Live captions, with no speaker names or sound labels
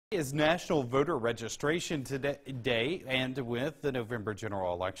Is National Voter Registration Day, and with the November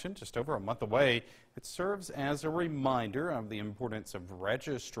general election just over a month away, it serves as a reminder of the importance of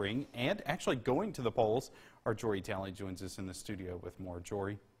registering and actually going to the polls. Our Jory Talley joins us in the studio with more.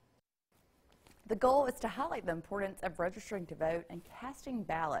 Jory. The goal is to highlight the importance of registering to vote and casting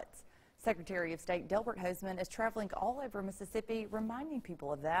ballots. Secretary of State Delbert Hosemann is traveling all over Mississippi, reminding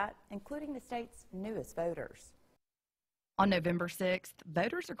people of that, including the state's newest voters. On November 6th,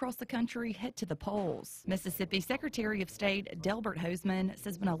 voters across the country head to the polls. Mississippi Secretary of State Delbert Hosemann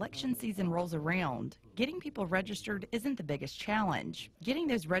says when election season rolls around, getting people registered isn't the biggest challenge. Getting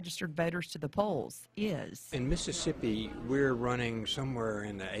those registered voters to the polls is. In Mississippi, we're running somewhere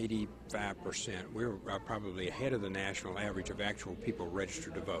in the 85%. We're probably ahead of the national average of actual people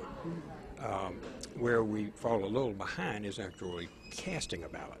registered to vote. Where we fall a little behind is actually casting a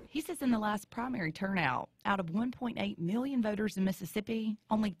ballot. He says in the last primary turnout, out of 1.8 million voters in Mississippi,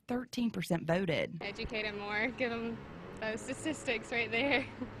 only 13% voted. Educate them more, give them those statistics right there.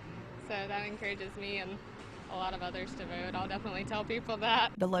 So that encourages me and a lot of others to vote. I'll definitely tell people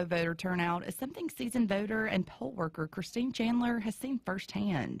that. The low voter turnout is something seasoned voter and poll worker Christine Chandler has seen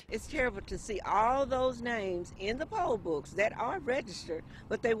firsthand. It's terrible to see all those names in the poll books that are registered,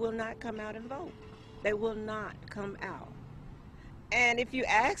 but they will not come out and vote. They will not come out. And if you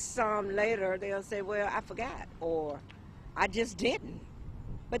ask some later, they'll say, well, I forgot, or I just didn't.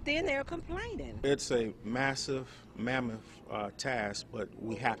 But then they're complaining. It's a massive, mammoth task, but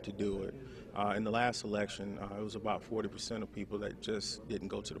we have to do it. In the last election, it was about 40% of people that just didn't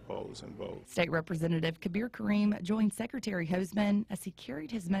go to the polls and vote. State Representative Kabir Kareem joined Secretary Hosemann as he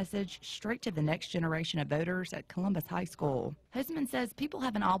carried his message straight to the next generation of voters at Columbus High School. Hosemann says people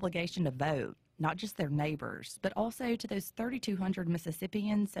have an obligation to vote, not just their neighbors, but also to those 3,200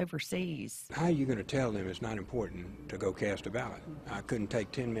 Mississippians overseas. How are you going to tell them it's not important to go cast a ballot? I couldn't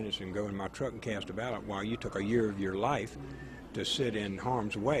take 10 minutes and go in my truck and cast a ballot while you took a year of your life to sit in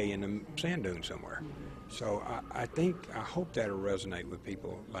harm's way in the sand dune somewhere. So I hope that'll resonate with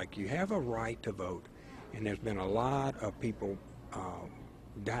people. Like, you have a right to vote, and there's been a lot of people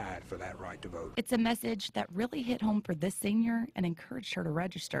died for that right to vote. It's a message that really hit home for this senior and encouraged her to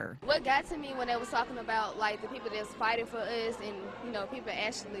register. What got to me when they was talking about like the people that's fighting for us and, you know, people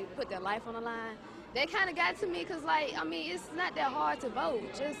actually put their life on the line, that kind of got to me because, like, I mean, it's not that hard to vote,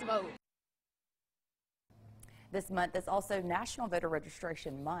 just vote. This month is also National Voter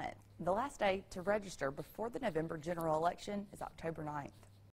Registration Month. The last day to register before the November general election is October 9th.